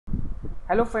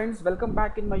Hello friends, welcome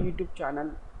back in my YouTube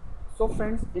channel. So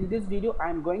friends, in this video I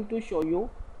am going to show you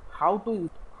how to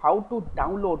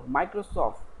download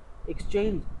Microsoft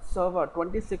Exchange Server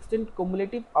 2016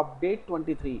 Cumulative Update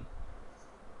 23.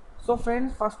 So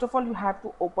friends, first of all you have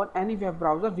to open any web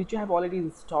browser which you have already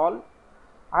installed.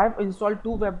 I have installed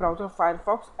two web browsers,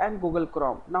 Firefox and Google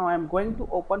Chrome. Now I am going to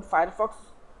open Firefox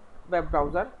web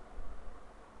browser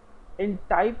and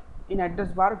type in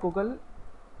address bar google.com.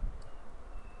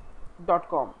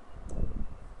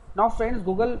 Now friends,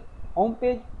 Google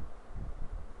homepage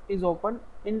is open.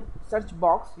 In search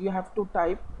box you have to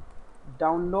type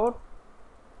download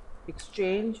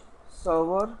exchange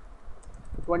server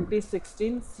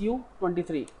 2016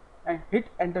 cu23 and hit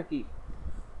enter key.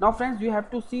 Now friends, you have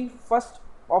to see first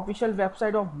official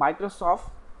website of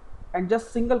Microsoft and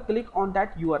just single click on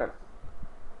that URL.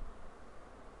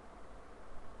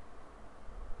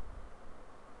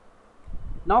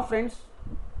 Now friends,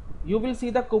 you will see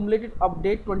the cumulative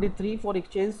update 23 for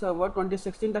Exchange Server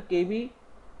 2016. The KB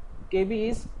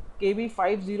is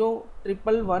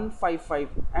KB5011155,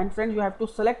 and friends, you have to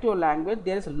select your language.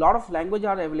 There is a lot of language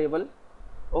are available.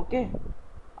 Okay,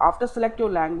 after select your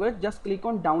language, just click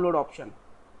on download option.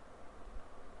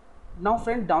 Now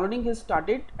friends, downloading has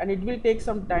started and it will take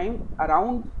some time.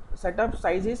 Around setup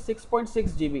size is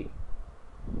 6.6 GB.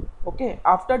 Okay,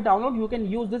 after download you can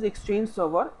use this Exchange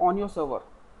server on your server.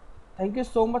 Thank you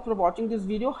so much for watching this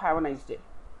video. Have a nice day.